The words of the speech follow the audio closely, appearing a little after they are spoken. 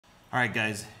Alright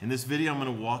guys, in this video I'm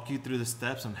going to walk you through the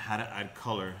steps on how to add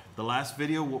color. The last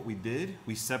video, what we did,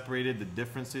 we separated the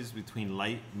differences between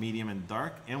light, medium, and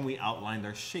dark, and we outlined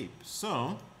our shape.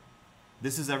 So,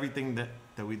 this is everything that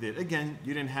we did. Again,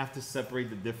 you didn't have to separate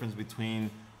the difference between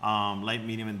light,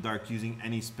 medium, and dark using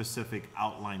any specific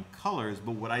outline colors,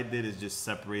 but what I did is just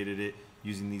separated it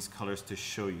using these colors to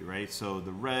show you, right? So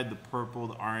the red, the purple,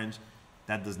 the orange,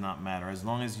 that does not matter as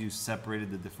long as you separated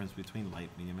the difference between light,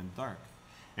 medium, and dark.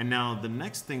 And now the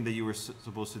next thing that you were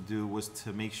supposed to do was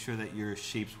to make sure that your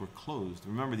shapes were closed.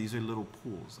 Remember, these are little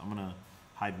pools. I'm gonna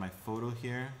hide my photo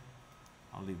here.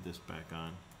 I'll leave this back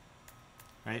on,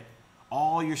 right?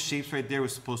 All your shapes right there were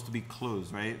supposed to be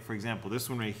closed, right? For example, this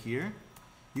one right here,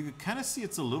 you can kind of see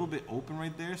it's a little bit open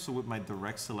right there. So with my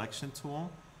direct selection tool,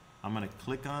 I'm gonna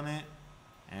click on it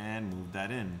and move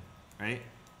that in, right?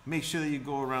 Make sure that you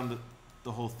go around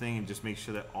the whole thing and just make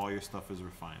sure that all your stuff is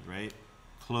refined, right?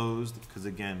 Closed, because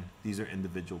again, these are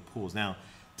individual pools. Now,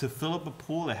 to fill up a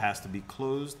pool, it has to be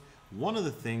closed. One of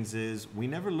the things is we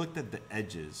never looked at the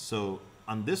edges. So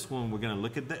on this one, we're gonna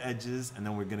look at the edges and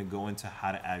then we're gonna go into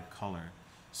how to add color.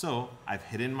 So I've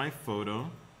hidden my photo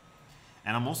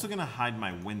and I'm also gonna hide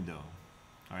my window,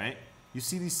 all right? You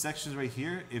see these sections right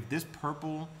here? If this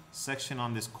purple section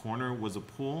on this corner was a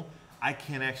pool, I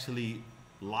can't actually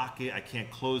lock it, I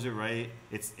can't close it, right?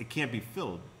 It can't be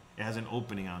filled. It has an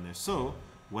opening on there. So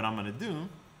what I'm gonna do,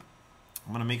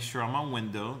 I'm gonna make sure I'm on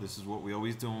window. This is what we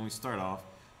always do when we start off.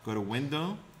 Go to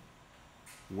window,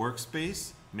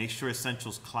 workspace, make sure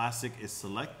Essentials Classic is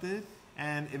selected.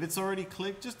 And if it's already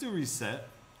clicked, just do reset,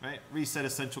 right? Reset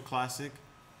Essential Classic.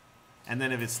 And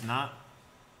then if it's not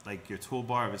like your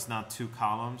toolbar, if it's not two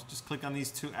columns, just click on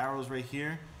these two arrows right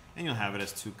here and you'll have it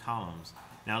as two columns.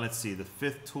 Now let's see, the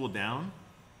fifth tool down,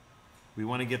 we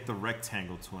want to get the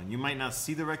rectangle tool. And you might not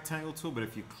see the rectangle tool, but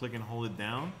if you click and hold it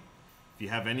down, if you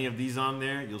have any of these on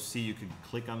there, you'll see you can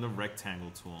click on the rectangle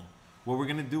tool. What we're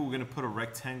gonna do, we're gonna put a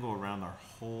rectangle around our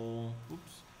whole,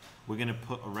 we're gonna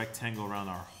put a rectangle around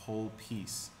our whole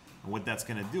piece. And what that's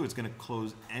gonna do, it's gonna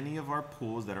close any of our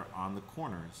pools that are on the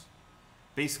corners.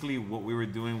 Basically what we were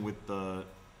doing with the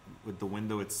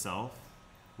window itself,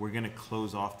 we're gonna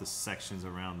close off the sections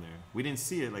around there. We didn't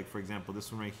see it, like for example, this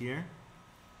one right here,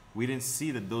 we didn't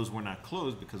see that those were not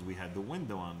closed because we had the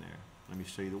window on there. Let me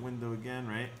show you the window again,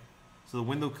 right? So the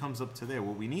window comes up to there.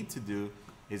 What we need to do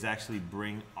is actually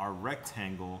bring our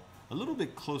rectangle a little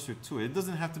bit closer to it. It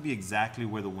doesn't have to be exactly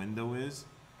where the window is,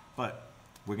 but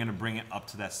we're gonna bring it up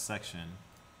to that section.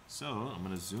 So I'm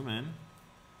gonna zoom in,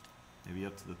 maybe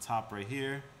up to the top right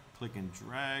here, click and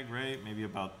drag, right? Maybe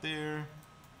about there.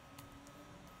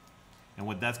 And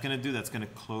what that's gonna do, that's gonna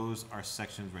close our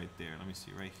sections right there. Let me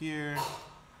see, right here.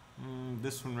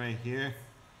 This one right here.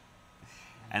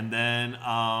 And then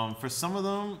for some of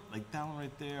them, like that one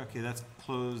right there, okay, that's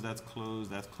closed, that's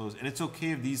closed, that's closed. And it's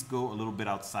okay if these go a little bit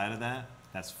outside of that,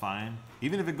 that's fine.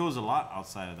 Even if it goes a lot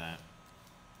outside of that.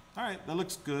 All right, that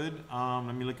looks good.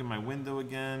 Let me look at my window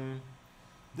again.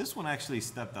 This one actually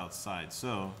stepped outside,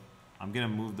 so I'm gonna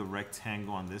move the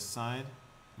rectangle on this side.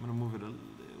 I'm gonna move it a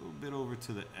little bit over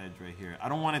to the edge right here. I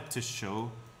don't want it to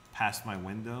show past my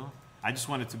window. I just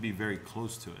want it to be very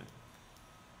close to it.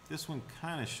 This one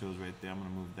kind of shows right there. I'm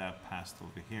gonna move that past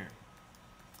over here.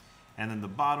 And then the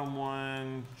bottom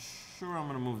one, sure, I'm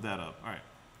gonna move that up. All right.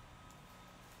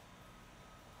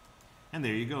 And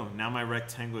there you go. Now my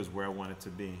rectangle is where I want it to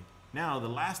be. Now the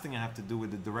last thing I have to do with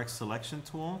the direct selection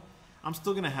tool, I'm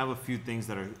still gonna have a few things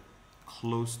that are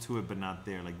close to it but not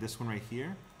there. Like this one right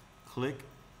here. Click,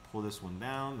 pull this one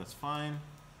down, that's fine.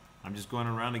 I'm just going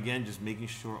around again, just making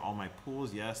sure all my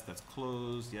pools, yes, that's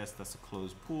closed. Yes, that's a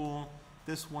closed pool.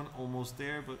 This one almost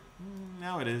there, but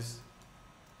now it is.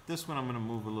 This one I'm gonna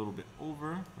move a little bit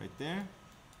over right there.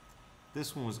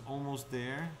 This one was almost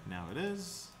there, now it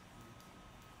is.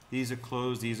 These are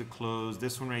closed, these are closed.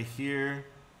 This one right here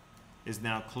is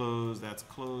now closed, that's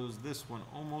closed. This one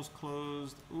almost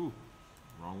closed. Ooh,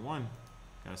 wrong one.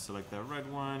 Gotta select that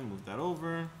red one, move that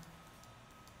over.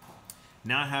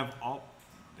 Now I have all,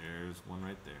 there's one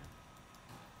right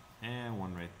there. And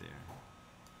one right there.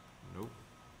 Nope.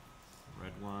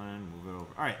 Red one, move it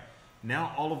over. All right,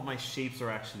 now all of my shapes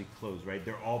are actually closed, right?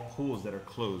 They're all pools that are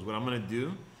closed. What I'm gonna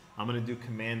do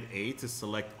Command A to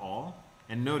select all.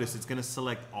 And notice it's gonna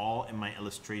select all in my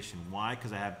illustration. Why?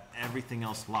 Because I have everything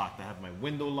else locked. I have my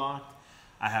window locked,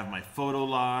 I have my photo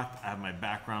locked, I have my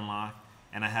background locked,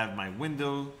 and I have my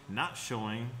window not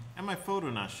showing and my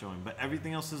photo not showing, but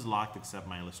everything else is locked except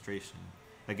my illustration.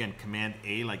 Again, Command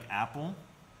A like Apple,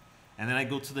 and then I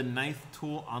go to the ninth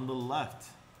tool on the left,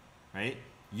 right?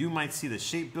 You might see the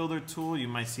shape builder tool, you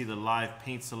might see the live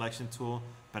paint selection tool.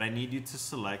 but I need you to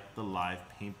select the Live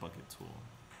Paint Bucket tool,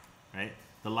 right?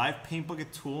 The Live Paint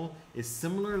Bucket tool is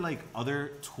similar like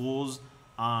other tools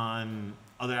on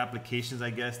other applications, I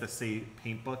guess, that say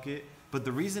Paint Bucket, but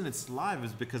the reason it's live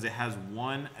is because it has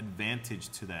one advantage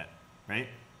to that, right?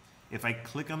 If I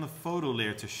click on the photo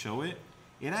layer to show it,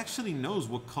 it actually knows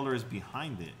what color is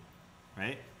behind it,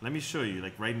 right? Let me show you.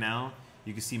 Like right now,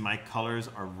 you can see my colors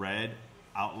are red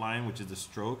outline, which is the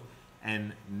stroke,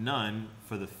 and none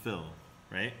for the fill,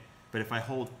 right? But if I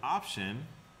hold Option,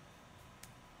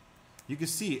 you can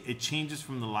see it changes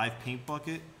from the Live Paint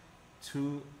Bucket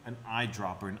to an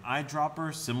eyedropper. An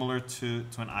eyedropper, similar to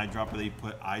an eyedropper that you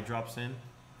put eye drops in,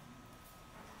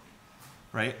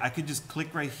 right? I could just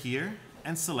click right here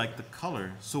and select the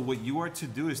color. So what you are to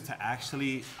do is to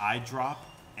actually eyedrop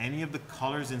any of the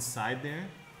colors inside there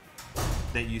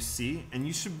that you see, and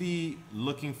you should be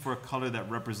looking for a color that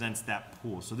represents that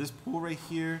pool. So this pool right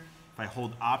here, if I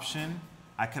hold Option,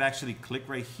 I could actually click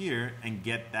right here and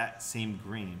get that same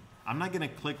green. I'm not gonna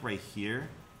click right here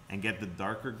and get the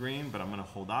darker green, but I'm gonna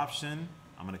hold Option,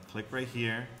 I'm gonna click right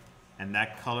here, and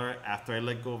that color, after I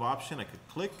let go of Option, I could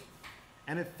click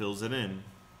and it fills it in.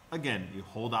 Again, you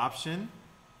hold Option,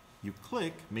 you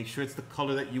click, make sure it's the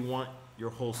color that you want your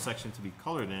whole section to be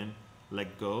colored in,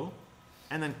 let go,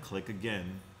 and then click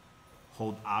again.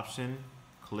 Hold Option,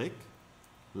 click,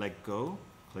 let go,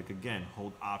 click again.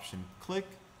 Hold Option, click,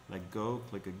 let go,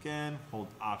 click again. Hold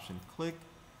Option, click,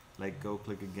 let go,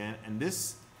 click again. And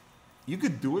this, you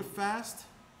could do it fast,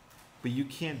 but you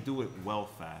can't do it well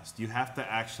fast. You have to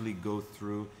actually go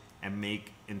through and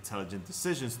make intelligent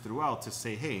decisions throughout to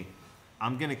say, hey,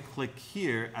 I'm gonna click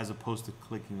here as opposed to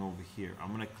clicking over here.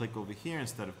 I'm gonna click over here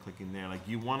instead of clicking there. Like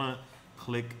you wanna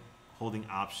click holding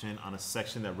Option on a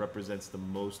section that represents the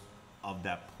most of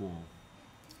that pool.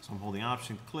 So I'm holding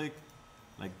Option, click,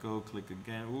 let go, click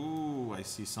again. Ooh, I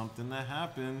see something that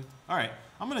happened. All right,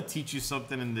 I'm gonna teach you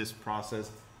something in this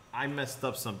process. I messed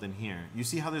up something here. You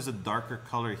see how there's a darker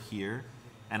color here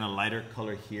and a lighter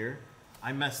color here?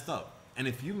 I messed up. And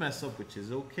if you mess up, which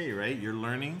is okay, right? You're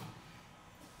learning.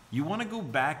 You wanna go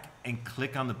back and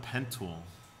click on the pen tool.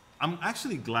 I'm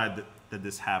actually glad that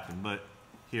this happened, but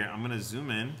here, I'm gonna zoom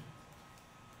in.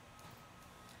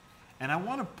 And I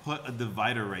wanna put a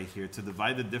divider right here to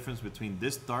divide the difference between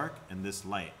this dark and this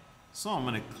light. So I'm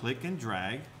gonna click and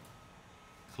drag,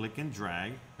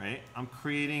 right? I'm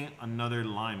creating another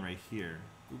line right here.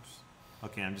 Oops.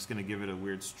 Okay, I'm just gonna give it a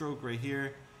weird stroke right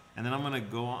here. And then I'm gonna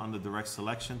go on the direct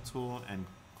selection tool and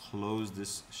close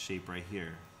this shape right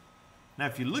here. Now,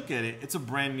 if you look at it, it's a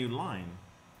brand new line.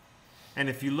 And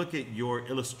if you look at your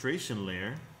illustration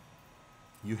layer,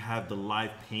 you have the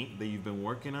live paint that you've been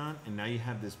working on, and now you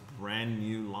have this brand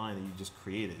new line that you just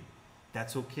created.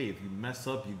 That's okay. If you mess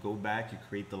up, you go back, you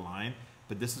create the line,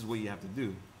 but this is what you have to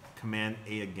do. Command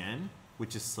A again,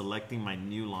 which is selecting my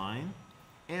new line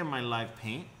and my live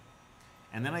paint.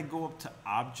 And then I go up to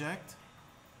Object,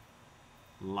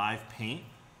 Live Paint,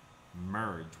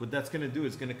 Merge. What that's gonna do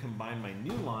is gonna combine my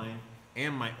new line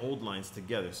and my old lines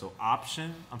together. So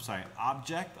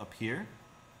Object up here,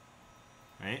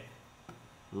 right?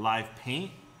 Live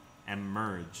Paint and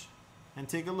Merge. And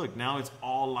take a look, now it's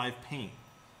all live paint.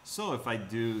 So if I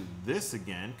do this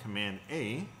again, Command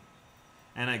A,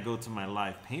 and I go to my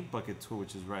Live Paint Bucket tool,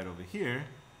 which is right over here,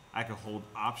 I can hold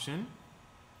Option,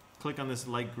 click on this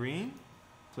light green,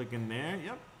 click in there,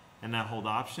 yep, and now hold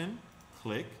Option,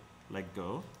 click, let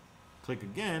go, click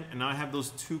again, and now I have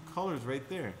those two colors right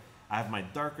there. I have my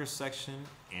darker section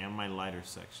and my lighter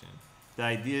section. The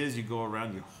idea is you go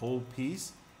around your whole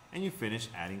piece and you finish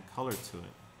adding color to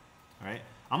it. All right,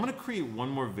 I'm gonna create one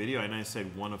more video. I know I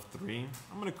said 1 of 3.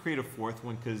 I'm gonna create a 4th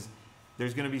one because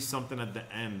there's gonna be something at the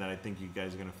end that I think you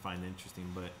guys are gonna find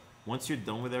interesting. But once you're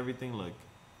done with everything, look,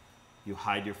 you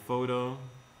hide your photo,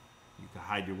 you can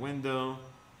hide your window.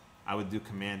 I would do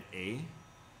Command A,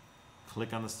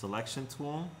 click on the selection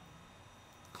tool,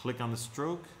 click on the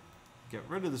stroke, get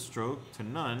rid of the stroke to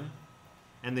none,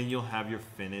 and then you'll have your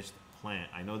finished plant.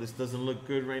 I know this doesn't look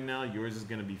good right now. Yours is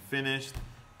gonna be finished,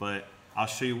 but I'll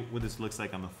show you what this looks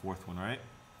like on the 4th one, all right?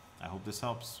 I hope this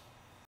helps.